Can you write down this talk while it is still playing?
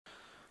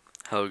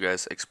Hello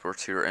guys,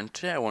 Exports here, and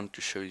today I want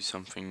to show you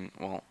something.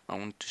 Well, I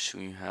want to show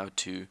you how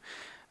to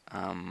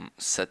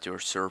set your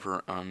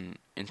server on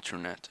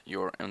internet,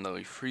 your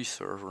MW3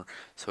 server,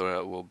 so that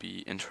it will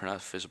be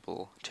internet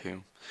visible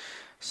too.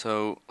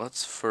 So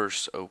let's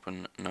first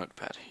open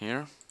Notepad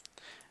here,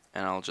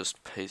 and I'll just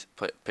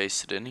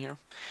paste it in here.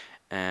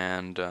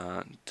 And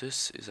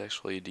this is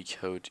actually the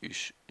code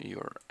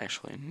you're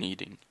actually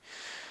needing.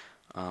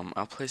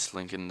 I'll place a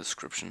link in the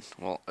description.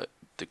 Well,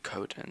 the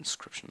code and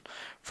description.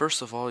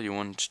 First of all, you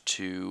want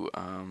to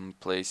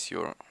place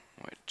your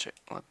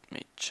let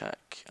me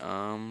check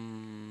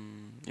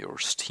your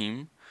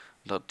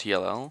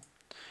steam.dll.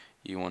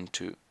 You want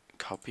to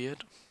copy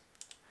it,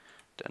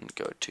 then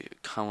go to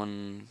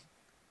common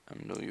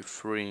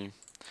MW3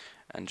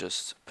 and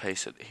just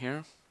paste it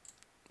here.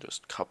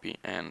 Just copy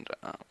and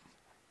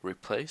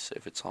replace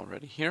if it's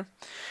already here.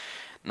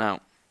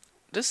 Now,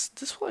 this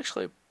will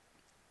actually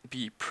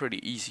be pretty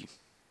easy.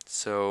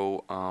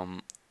 So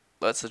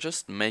let's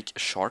just make a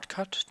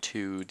shortcut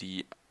to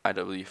the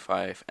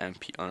IW5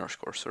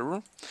 MP_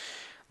 server.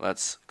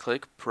 Let's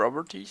click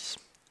properties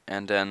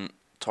and then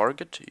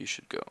target. You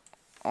should go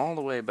all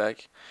the way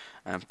back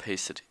and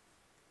paste it.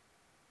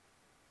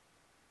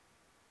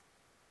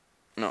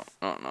 No.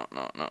 Where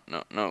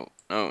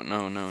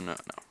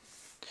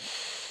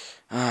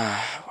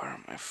are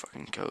my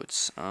fucking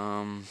codes?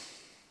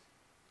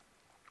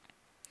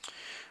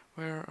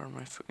 Where are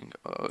my fucking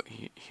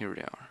here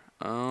they are.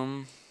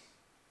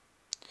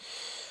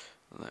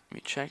 Let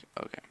me check.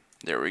 Okay,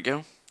 there we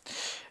go.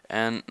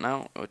 And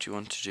now what you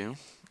want to do,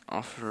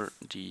 after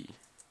the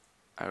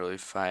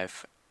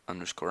IW5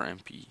 underscore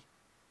MP,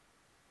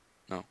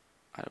 no,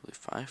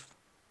 IW5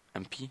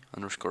 MP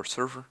underscore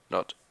server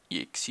dot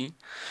exe, you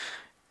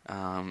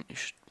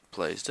should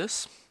place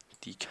this,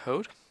 the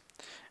code,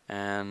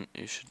 and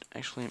you should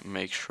actually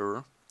make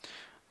sure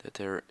that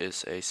there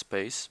is a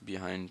space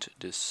behind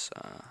this.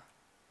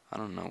 I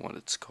don't know what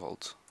it's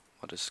called.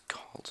 What is it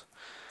called?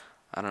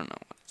 I don't know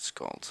what it's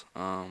called.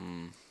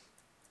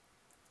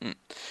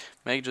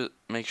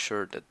 Make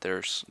sure that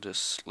there's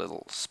this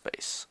little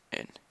space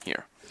in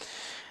here.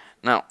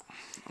 Now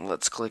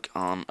let's click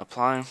on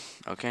apply.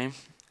 Okay,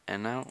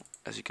 and now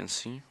as you can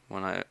see,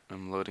 when I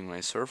am loading my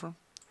server,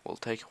 it will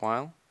take a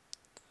while,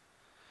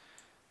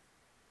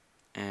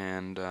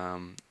 and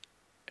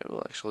it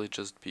will actually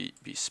just be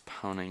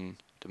spawning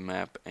the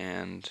map,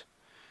 and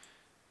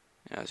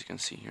as you can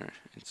see here,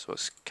 it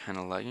was kind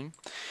of lagging.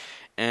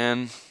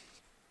 And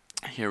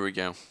here we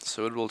go.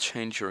 So it will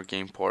change your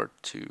game port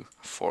to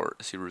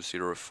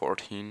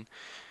 40014,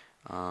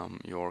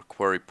 your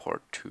query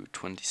port to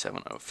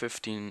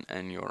 27015,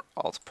 and your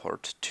alt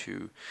port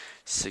to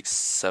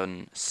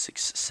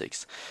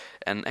 6766.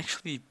 And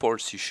actually,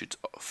 ports you should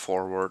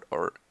forward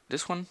are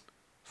this one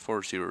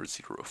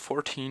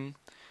 40014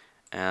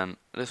 and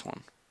this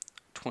one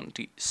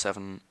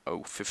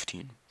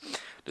 27015.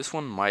 This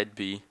one might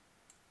be,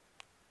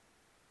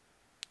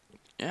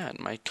 yeah, it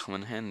might come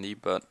in handy,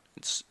 but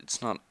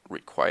it's not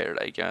required,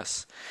 I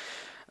guess.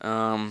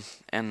 And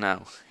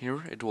now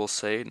here it will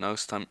say no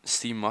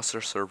Steam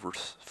master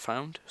servers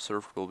found.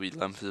 Server will be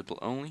LAN visible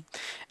only,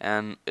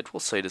 and it will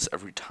say this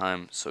every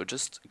time. So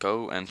just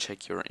go and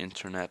check your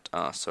internet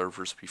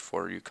servers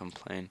before you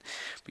complain,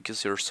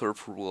 because your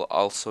server will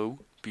also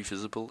be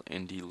visible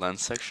in the LAN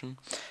section,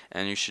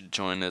 and you should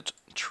join it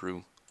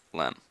through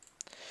LAN.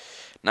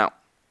 Now,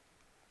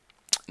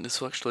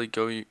 this will actually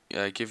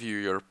give you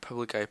your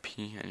public IP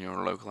and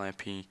your local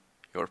IP,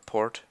 your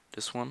port.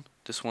 This one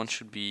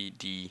should be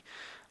the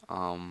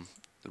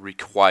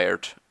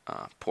required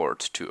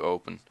port to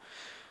open,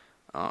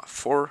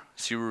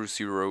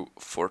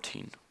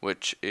 40014,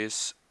 which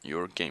is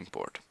your game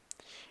port.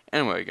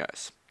 Anyway,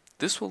 guys,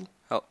 this will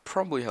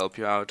probably help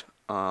you out.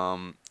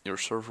 Your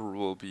server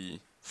will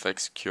be fake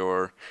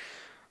secure,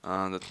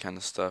 that kind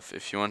of stuff.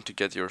 If you want to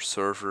get your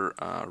server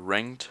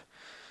ranked,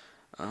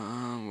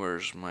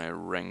 where's my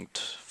ranked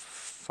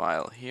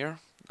file here?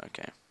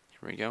 Okay,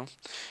 here we go.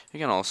 You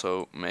can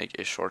also make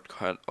a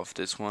shortcut of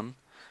this one.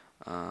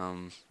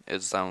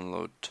 It's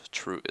download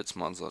through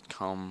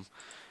itsmods.com,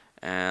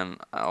 and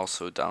I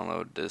also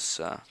download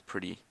this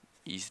pretty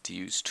easy to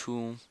use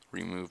tool,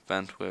 remove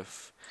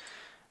bandwidth.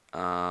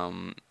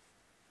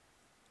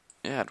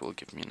 Yeah, it will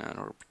give me an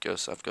error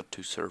because I've got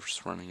 2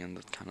 servers running and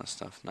that kind of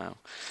stuff now.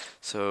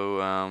 So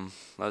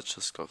let's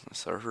just close my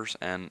servers,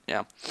 and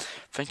yeah,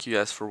 thank you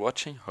guys for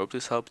watching. Hope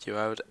this helped you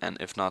out, and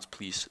if not,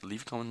 please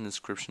leave a comment in the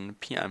description,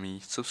 PM me,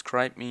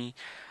 subscribe me,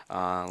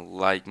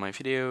 like my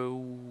video.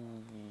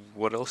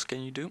 What else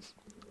can you do?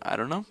 I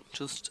don't know,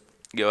 just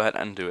go ahead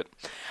and do it.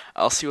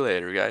 I'll see you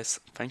later, guys.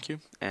 Thank you,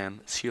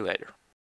 and see you later.